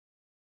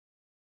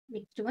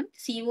Next one,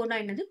 CO னா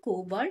என்னது?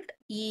 Cobalt.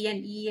 EN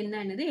னா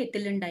என்னது?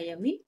 Ethylene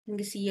diamine.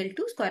 இங்க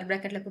Cl2 ஸ்கொயர்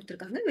பிராக்கெட்ல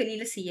கொடுத்திருக்காங்க.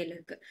 வெளியில Cl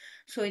இருக்கு.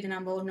 ஸோ இது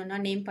நம்ம ஒன்னொன்னா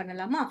நேம்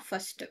பண்ணலாமா?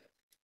 ஃபர்ஸ்ட்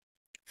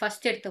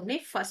எடுத்தோடனே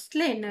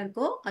ஃபர்ஸ்ட்ல என்ன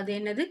இருக்கோ அது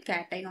என்னது?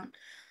 கேட்டயான்.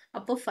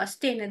 அப்போ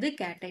ஃபர்ஸ்ட் என்னது?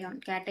 கேட்டயான்.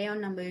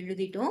 கேட்டயான் நம்ம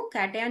எழுதிட்டோம்.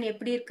 கேட்டயான்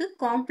எப்படி இருக்கு?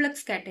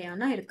 காம்ப்ளெக்ஸ்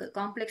கேட்டயானா இருக்கு.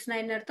 காம்ப்ளெக்ஸ்னா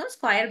என்ன அர்த்தம்?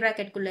 ஸ்கொயர்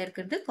பிராக்கெட் குள்ள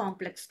இருக்கிறது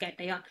காம்ப்ளெக்ஸ்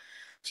கேட்டயான்.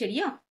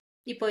 சரியா?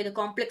 இப்போ இது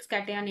காம்ப்ளெக்ஸ்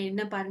கேட்டயான்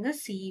என்ன பாருங்க?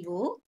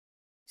 CO.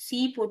 சி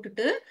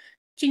போட்டுட்டு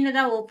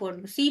சின்னதா ஓ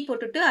போடணும். சி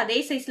போட்டுட்டு அதே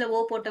சைஸ்ல ஓ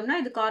போட்டோம்னா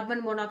இது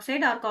கார்பன்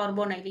மோனாக்சைடு ஆர்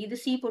கார்போனைல். இது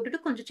சி போட்டுட்டு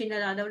கொஞ்சம்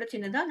சின்னதா, அதை விட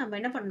சின்னதா நம்ம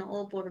என்ன பண்ணணும்? ஓ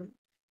போடணும்.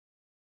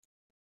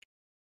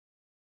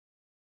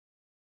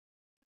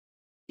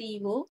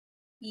 CO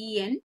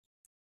EN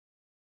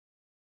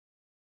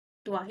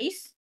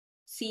twice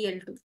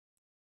Cl2.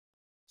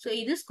 So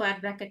இது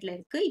ஸ்கொயர் பிராக்கெட்ல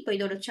இருக்கு. இப்போ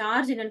இதோட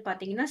சார்ஜ் என்னன்னு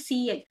பாத்தீங்கன்னா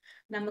Cl.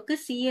 நமக்கு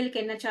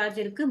Clக்கு என்ன சார்ஜ்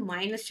இருக்கு?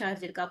 மைனஸ்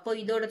சார்ஜ் இருக்கு. அப்போ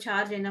இதோட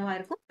சார்ஜ் என்னவா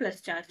இருக்கும்?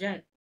 பிளஸ் சார்ஜா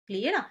இருக்கும்.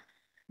 கிளியரா?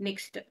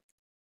 நெக்ஸ்ட்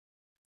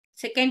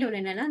செகண்ட் ஒன்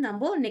என்னன்னா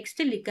நம்ம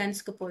நெக்ஸ்ட்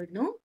லிகன்ஸ்க்கு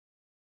போயிடணும்.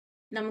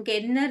 நமக்கு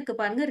என்ன இருக்கு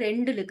பாருங்க?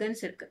 2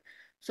 லிகன்ஸ் இருக்கு.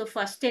 ஸோ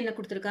ஃபர்ஸ்ட் என்ன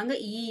கொடுத்துருக்காங்க?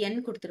 EN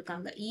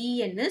கொடுத்துருக்காங்க.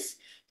 EN is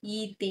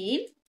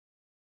ethane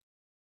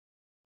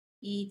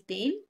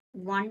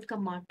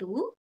 1,2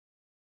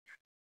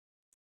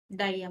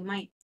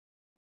 diamine.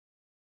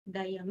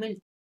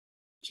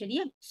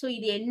 சரியா? ஸோ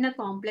இது என்ன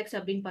காம்ப்ளெக்ஸ்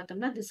அப்படின்னு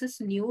பார்த்தோம்னா திஸ் இஸ்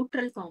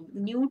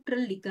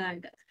நியூட்ரல்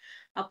லிகாண்ட்.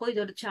 அப்போ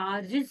இதோட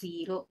சார்ஜ்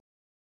 0.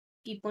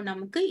 இப்போ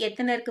நமக்கு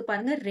எத்தனை இருக்கு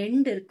பாருங்க?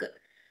 2 இருக்கு.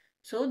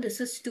 So this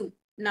is 2.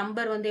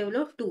 நம்பர் வந்து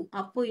எவ்வளோ? 2.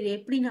 அப்போ இது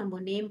எப்படி நம்ம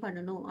நேம்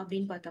பண்ணணும்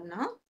அப்படின்னு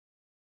பார்த்தோம்னா,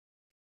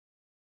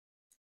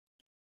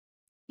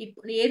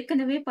 இப்போ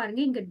ஏற்கனவே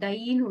பாருங்க இங்க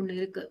டைன்னு ஒண்ணு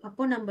இருக்கு.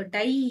 அப்போ நம்ம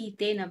டை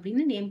ஈத்தேன்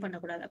அப்படின்னு நேம்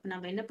பண்ணக்கூடாது. அப்ப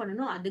நம்ம என்ன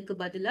பண்ணணும்? அதுக்கு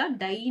பதிலா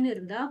டைன்னு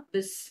இருந்தா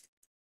பிஸ்,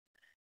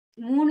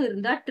 3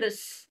 இருந்தா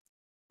ட்ரிஸ்,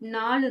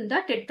 4 இருந்தா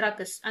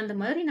டெட்ராகஸ். அந்த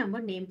மாதிரி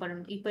நம்ம நேம்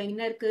பண்ணணும். இப்போ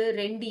என்ன இருக்கு?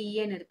 2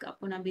 EN இருக்கு.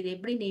 அப்போ நம்ம இதை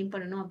எப்படி நேம்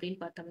பண்ணணும்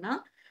அப்படின்னு பார்த்தோம்னா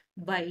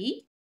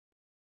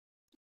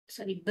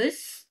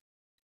பிஸ்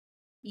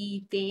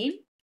ethane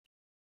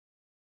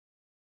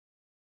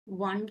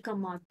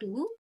 1,2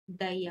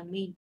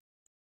 diamine.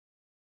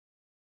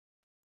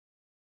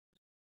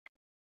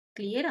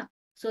 Clear?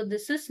 So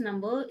this is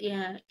number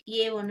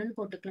A1 ன்னு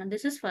போட்டுக்கலாம்.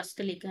 This is first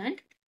ligand.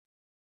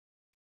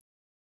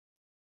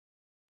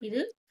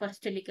 இது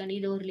first ligand.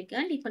 இது ஒரு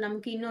ligand. இப்போ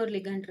நமக்கு இன்னொரு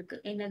ligand இருக்கு.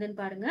 என்னதுன்னு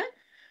பாருங்க?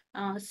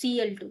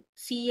 Cl2.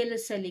 Cl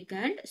is a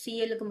ligand.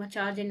 Clக்கு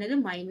charge என்னது?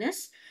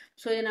 மைனஸ்.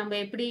 ஸோ இதை நம்ம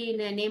எப்படி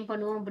நேம்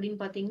பண்ணுவோம் அப்படின்னு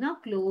பார்த்தீங்கன்னா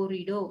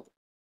குளோரிடோ.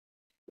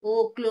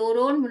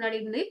 குளோரோன்னு முன்னாடி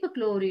இருந்தது, இப்போ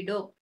குளோரிடோ.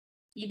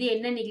 இது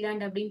என்ன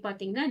ligand அப்படின்னு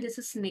பார்த்தீங்கன்னா this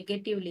is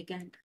negative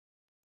ligand.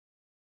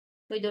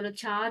 இப்போ இதோட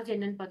சார்ஜ்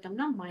என்னன்னு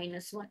பார்த்தோம்னா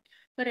 -1.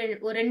 இப்போ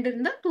 2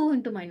 இருந்தா 2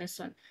 into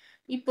 -1.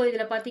 இப்போ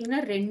இதுல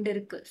பாத்தீங்கன்னா 2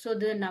 இருக்கு. So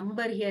the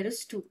number here is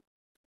 2.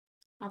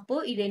 அப்போ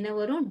இது என்ன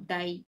வரும்?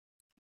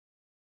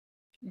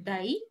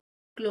 டை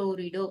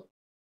குளோரிடோ.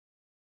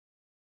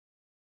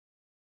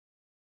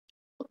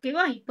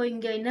 ஓகேவா? இப்போ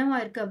இங்க என்னவா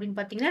இருக்கு அப்படின்னு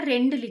பாத்தீங்கன்னா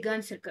 2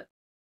 லிகான்ஸ் இருக்கு.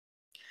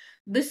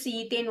 பிஸ்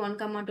ஈத்தேன்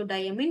 1,2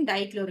 diamine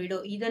டைக்ளோரிடோ.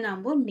 இதை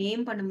நாம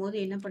நேம் பண்ணும்போது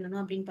என்ன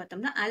பண்ணணும் அப்படின்னு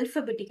பார்த்தோம்னா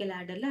ஆல்பபெட்டிக்கல்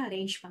ஆர்டர்ல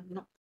அரேஞ்ச்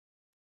பண்ணணும்.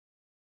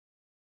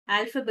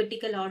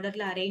 ஆல்பபெட்டிக்கல்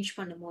ஆர்டர்ல அரேஞ்ச்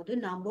பண்ணும்போது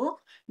நாம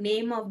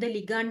நேம் ஆஃப் த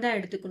லிகாண்ட் தான்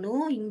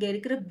எடுத்துக்கணும். இங்க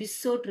இருக்கிற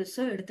பிஸ்ஸோ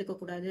ட்ரிஸோ எடுத்துக்க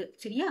கூடாது.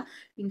 சரியா?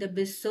 இந்த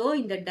பிஸ்ஸோ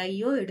இந்த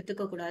டையோ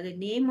எடுத்துக்க கூடாது.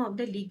 நேம் ஆஃப்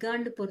த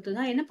லிகாண்ட் பொறுத்து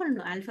தான் என்ன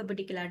பண்ணணும்?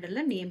 ஆல்பபெட்டிக்கல்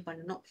ஆர்டர்ல நேம்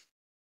பண்ணணும்.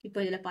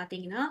 இப்போ இதுல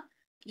பாத்தீங்கன்னா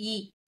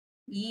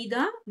இ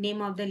தான்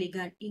நேம் ஆஃப் த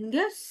லிகாண்ட்.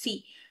 இங்க சி.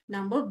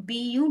 நம்ம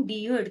பியும்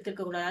டியும்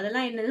எடுத்துக்க கூடாது.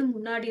 அதெல்லாம் என்னது?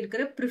 முன்னாடி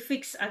இருக்கிற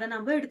ப்ரிஃபிக்ஸ். அதை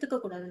நம்ம எடுத்துக்க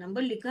கூடாது.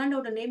 நம்ம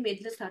லிகாண்டோட நேம்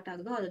எதுல ஸ்டார்ட்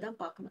ஆகுதோ அதை தான்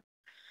பார்க்கணும்.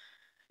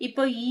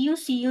 இப்போ இயும்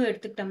சியும்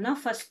எடுத்துக்கிட்டோம்னா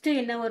ஃபர்ஸ்ட்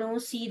என்ன வரும்?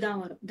 சி தான்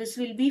வரும். This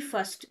will be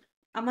first.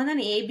 ஆமா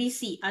தான்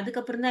ஏபிசி.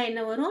 அதுக்கப்புறம் தான்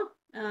என்ன வரும்?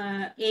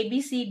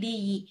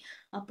 ABCDE.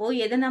 அப்போ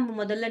எதை நம்ம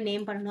முதல்ல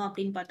நேம் பண்ணணும்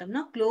அப்படின்னு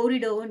பார்த்தோம்னா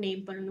குளோரிடோவை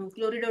நேம் பண்ணணும்.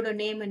 குளோரிடோட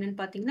நேம் என்னன்னு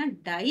பார்த்தீங்கன்னா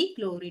டை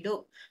குளோரிடோ.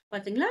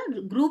 பாத்தீங்களா?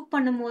 குரூப்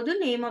பண்ணும்போது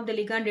நேம் ஆஃப் த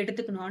லிகாண்ட்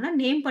எடுத்துக்கணும். ஆனா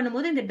நேம்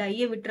பண்ணும்போது இந்த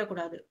டையை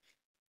விட்டுறக்கூடாது.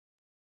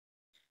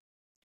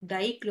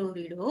 டை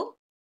குளோரிடோ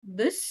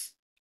பிஸ்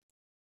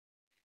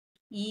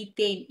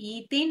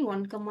ஈத்தேன்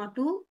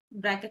 1,2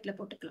 பிராக்கெட்ல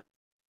போட்டுக்கலாம்.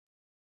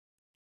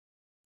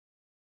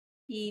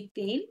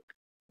 Ethane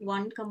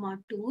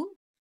 1,2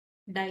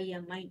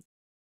 diamine.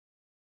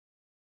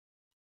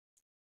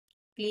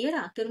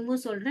 கிளியரா?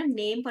 திரும்பவும் சொல்றேன்,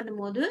 நேம்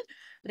பண்ணும்போது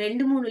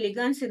 2-3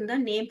 லிகான்ஸ் இருந்தா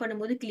நேம்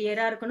பண்ணும்போது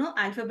கிளியரா இருக்கணும்.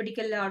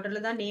 ஆல்பபெட்டிக்கல்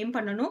ஆர்டர்ல தான் நேம்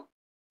பண்ணணும்.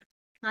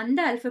 அந்த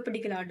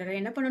ஆல்பபெட்டிக்கல் ஆர்டரை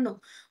என்ன பண்ணணும்?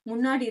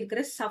 முன்னாடி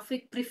இருக்கிற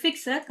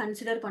ப்ரிஃபிக்ஸை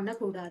கன்சிடர்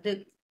பண்ணக்கூடாது.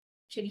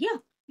 சரியா?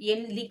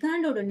 என்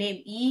லிகாண்டோட நேம்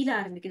ஈல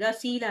ஆரம்பிக்குதா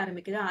சில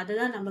ஆரம்பிக்குதா அதை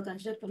தான் நம்ம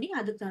கன்சிடர் பண்ணி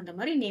அதுக்கு தகுந்த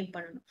மாதிரி நேம்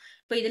பண்ணணும்.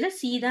 இப்போ இதுல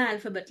சி தான்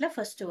ஆல்பபெட்ல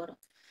ஃபர்ஸ்ட் வரும்.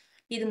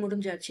 இது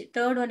முடிஞ்சாச்சு.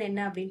 தேர்ட் ஒன் என்ன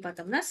அப்படின்னு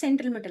பார்த்தோம்னா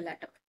சென்ட்ரல் மெட்டல்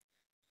ஆட்டம்.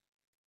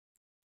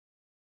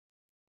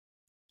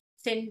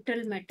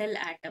 சென்ட்ரல் மெட்டல்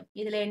ஆட்டம்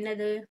இதுல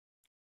என்னது?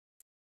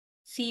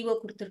 CO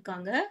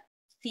கொடுத்திருக்காங்க.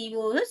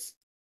 CO is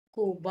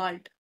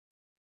cobalt.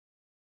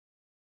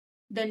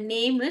 The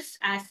name is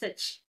as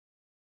such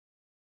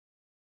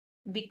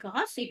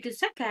because it is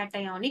a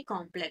cationic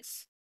complex.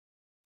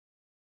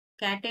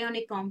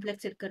 Cationic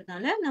complex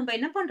இருக்கிறதுனால நம்ம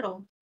என்ன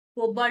பண்றோம்,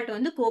 கோபால்ட்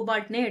வந்து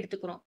கோபால்ட்னே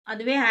எடுத்துக்கிறோம்.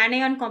 அதுவே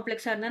ஆனயான்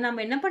காம்ப்ளெக்ஸா இருந்தா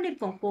நம்ம என்ன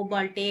பண்ணிருப்போம்,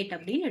 கோபால்டேட்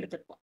அப்படின்னு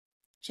எடுத்திருப்போம்.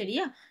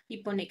 சரியா?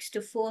 இப்போ நெக்ஸ்ட்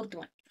ஃபோர்த்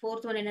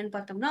ஒன் என்னன்னு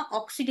பார்த்தோம்னா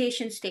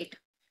oxidation state.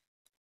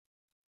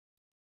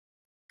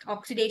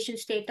 Oxidation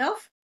state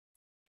of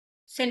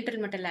central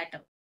metal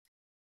atom.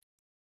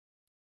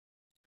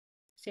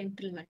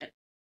 Central metal.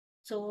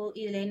 So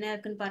இதுல என்ன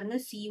இருக்குன்னு பாருங்க,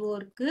 CO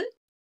இருக்கு,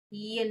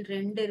 En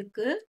 2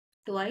 இருக்கு,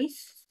 twice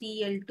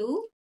Cl2,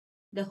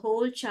 the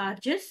whole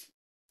charges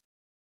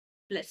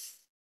plus.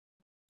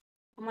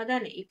 ஆமா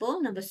தானே? இப்போ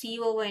நம்ம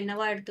CO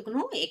என்னவா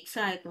எடுத்துக்கணும், X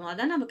ஆயிருக்கணும்.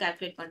 அதான் நம்ம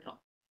கால்குலேட் பண்றோம்.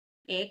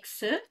 X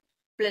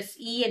பிளஸ்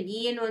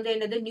En வந்து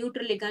என்னது,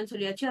 நியூட்ரல் லிகாண்ட்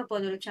சொல்லியாச்சு. அப்போ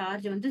அதோட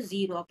சார்ஜ் வந்து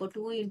 0. அப்போ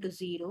 2 into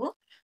 0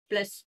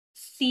 பிளஸ்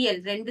Cl,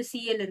 2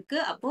 Cl இருக்கு.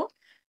 அப்போ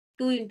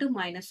 2 into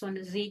 -1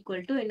 is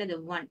equal to என்னது,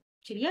 1.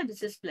 சரியா?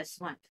 This is plus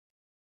 1.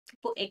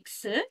 இப்போ x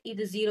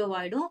இது 0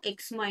 ஆயிடும். x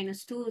minus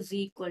 2 is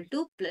equal to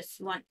plus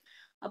 1.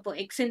 அப்போ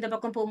x இந்த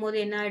பக்கம் போகும்போது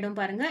என்ன ஆயிடும்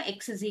பாருங்க, x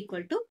is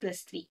equal to plus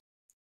 3.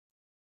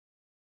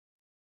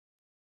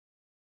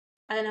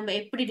 அதை நம்ம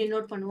எப்படி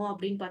டினோட் பண்ணுவோம்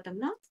அப்படின்னு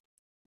பார்த்தோம்னா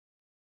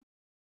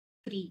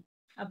 3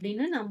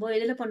 அப்படின்னு நம்ம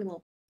எதுல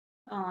பண்ணுவோம்,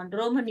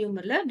 ரோமன்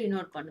நியூமர்ல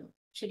டினோட் பண்ணுவோம்.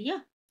 சரியா?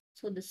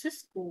 So this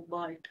is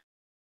cobalt.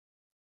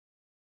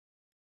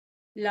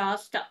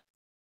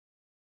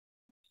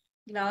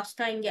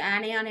 லாஸ்டா இங்க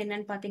ஆனையான்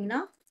என்னன்னு பாத்தீங்கன்னா,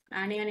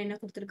 ஆனையான் என்ன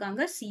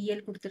கொடுத்திருக்காங்க, Cl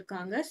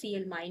கொடுத்திருக்காங்க,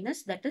 Cl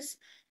minus, that is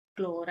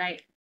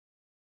chloride.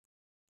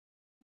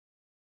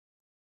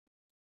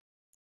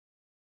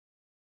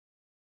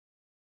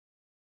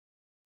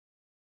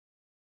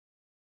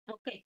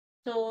 Okay,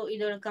 so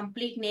இதோட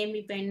கம்ப்ளீட் நேம்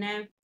இப்போ என்ன,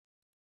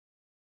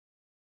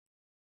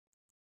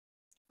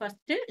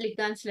 ஃபர்ஸ்ட்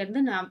லிகான்ஸ்ல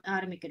இருந்து நாம்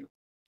ஆரம்பிக்கணும்.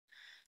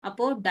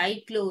 அப்போ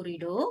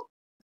டைக்ளோரிடோ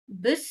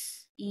பிஸ்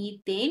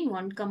ethane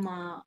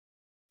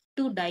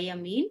 1,2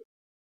 diamine.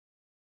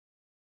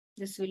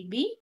 This will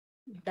be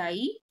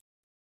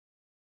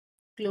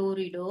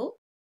dichlorido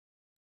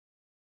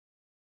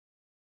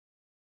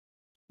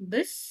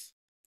bis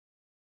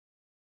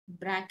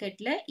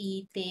bracketல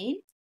ethane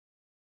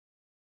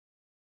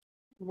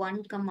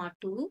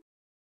 1,2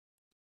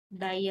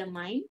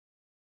 diamine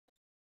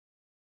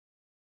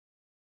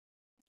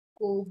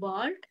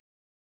cobalt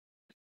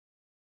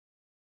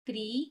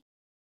 3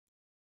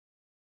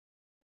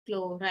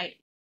 chloride.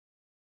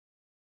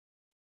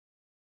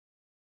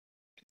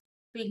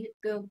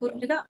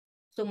 புரிஞ்சுதா?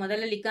 ஸோ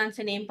முதல்ல லிகான்ஸ்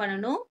நேம்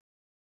பண்ணணும்.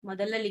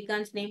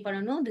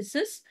 திஸ்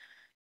இஸ்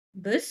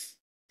பிஸ்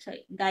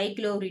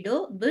டைக்ளோரிடோ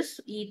பிஸ்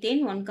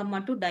ஈத்தேன்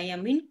 1,2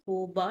 diamine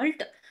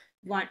cobalt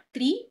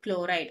 3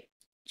 chloride.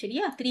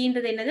 சரியா?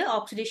 3ன்றது என்னது,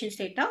 ஆக்சிடேஷன்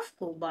ஸ்டேட் ஆஃப்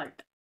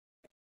கோபால்ட்.